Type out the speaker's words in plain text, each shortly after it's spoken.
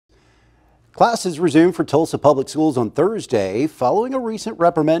Classes resumed for Tulsa Public Schools on Thursday following a recent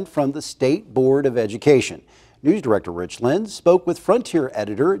reprimand from the State Board of Education. News Director Rich Lynn spoke with Frontier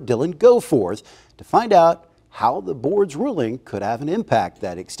editor Dylan Goforth to find out how the board's ruling could have an impact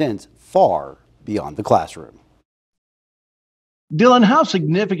that extends far beyond the classroom. Dylan, how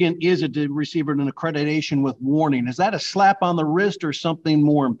significant is it to receive an accreditation with warning? Is that a slap on the wrist or something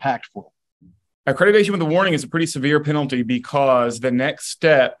more impactful? Accreditation with a warning is a pretty severe penalty because the next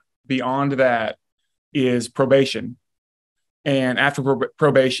step beyond that is probation. And after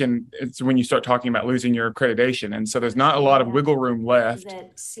probation, it's when you start talking about losing your accreditation. And so there's not a lot of wiggle room left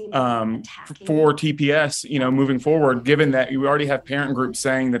for TPS, moving forward, given that you already have parent groups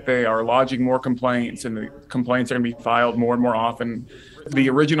saying that they are lodging more complaints and the complaints are going to be filed more and more often. The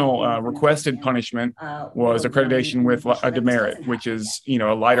original requested punishment was accreditation with a demerit, which is, a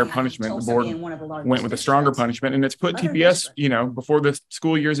lighter punishment. The board went with a stronger punishment, and it's put TPS, before the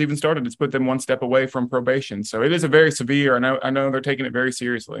school year's even started, it's put them one step away from probation. So it is a very severe, and I know they're taking it very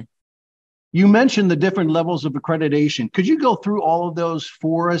seriously. You mentioned the different levels of accreditation. Could you go through all of those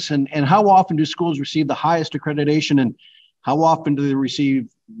for us? And how often do schools receive the highest accreditation, and how often do they receive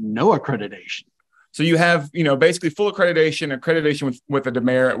no accreditation? So you have, basically full accreditation with a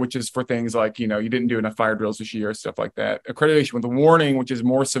demerit, which is for things like, you didn't do enough fire drills this year, stuff like that. Accreditation with a warning, which is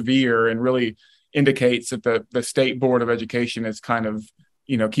more severe and really indicates that the State Board of Education is kind of,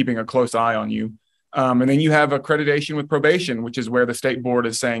 keeping a close eye on you. And then you have accreditation with probation, which is where the state board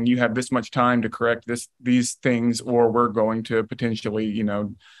is saying you have this much time to correct these things, or we're going to potentially,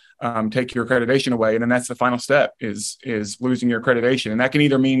 take your accreditation away. And then that's the final step is losing your accreditation. And that can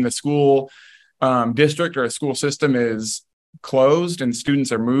either mean the school district or a school system is closed and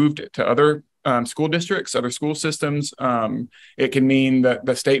students are moved to other school districts, other school systems. It can mean that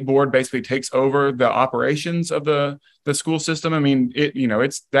the state board basically takes over the operations of the school system. I mean,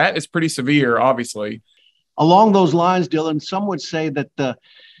 that is pretty severe, obviously. Along those lines, Dylan, some would say that the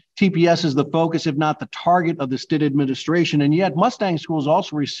TPS is the focus, if not the target, of the state administration. And yet Mustang Schools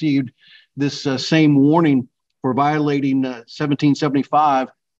also received this same warning for violating 1775.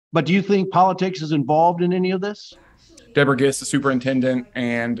 But do you think politics is involved in any of this? Deborah Gist, the superintendent,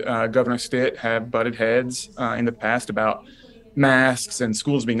 and Governor Stitt have butted heads in the past about masks and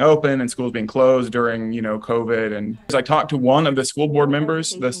schools being open and schools being closed during, COVID. And as I talked to one of the school board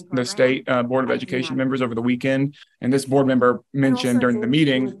members, the State Board of Education members over the weekend, and this board member mentioned during the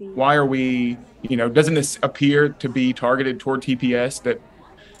meeting, why are we, doesn't this appear to be targeted toward TPS? That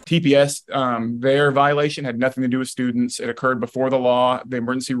TPS, their violation had nothing to do with students. It occurred before the law. The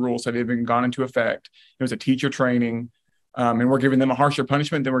emergency rules had even gone into effect. It was a teacher training, and we're giving them a harsher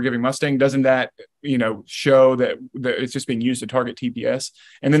punishment than we're giving Mustang. Doesn't that, show that it's just being used to target TPS?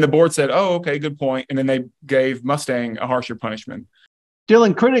 And then the board said, oh, okay, good point. And then they gave Mustang a harsher punishment.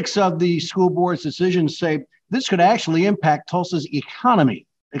 Dylan, critics of the school board's decision say this could actually impact Tulsa's economy.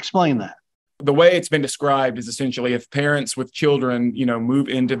 Explain that. The way it's been described is essentially if parents with children, move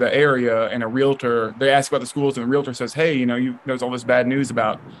into the area and a realtor, they ask about the schools and the realtor says, hey, there's all this bad news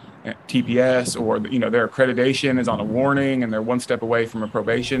about TPS, or, their accreditation is on a warning and they're one step away from a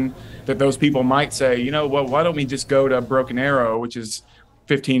probation, that those people might say, well, why don't we just go to Broken Arrow, which is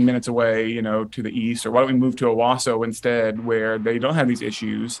 15 minutes away, to the east, or why don't we move to Owasso instead, where they don't have these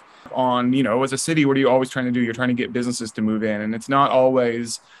issues on, as a city, what are you always trying to do? You're trying to get businesses to move in, and it's not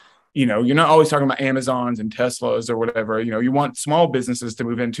always, you're not always talking about Amazons and Teslas or whatever. You want small businesses to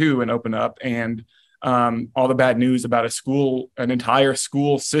move in too and open up. And all the bad news about an entire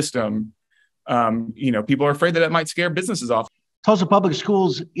school system, people are afraid that might scare businesses off. Tulsa Public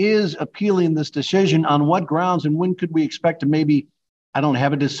Schools is appealing this decision. On what grounds, and when could we expect to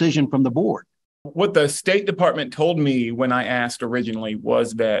have a decision from the board? What the State Department told me when I asked originally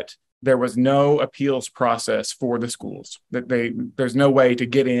was that there was no appeals process for the schools, that there's no way to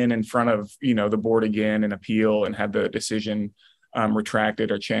get in front of, the board again and appeal and have the decision retracted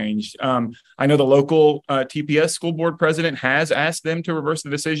or changed. I know the local TPS school board president has asked them to reverse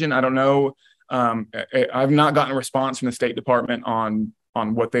the decision. I don't know. I've not gotten a response from the State Department on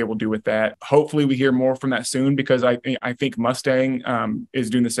what they will do with that. Hopefully we hear more from that soon, because I think Mustang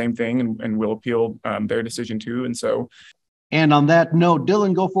is doing the same thing and will appeal their decision too. And on that note,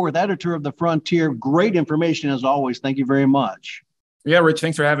 Dylan Goforth, editor of the Frontier, great information as always. Thank you very much. Yeah, Rich,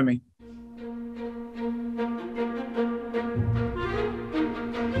 thanks for having me.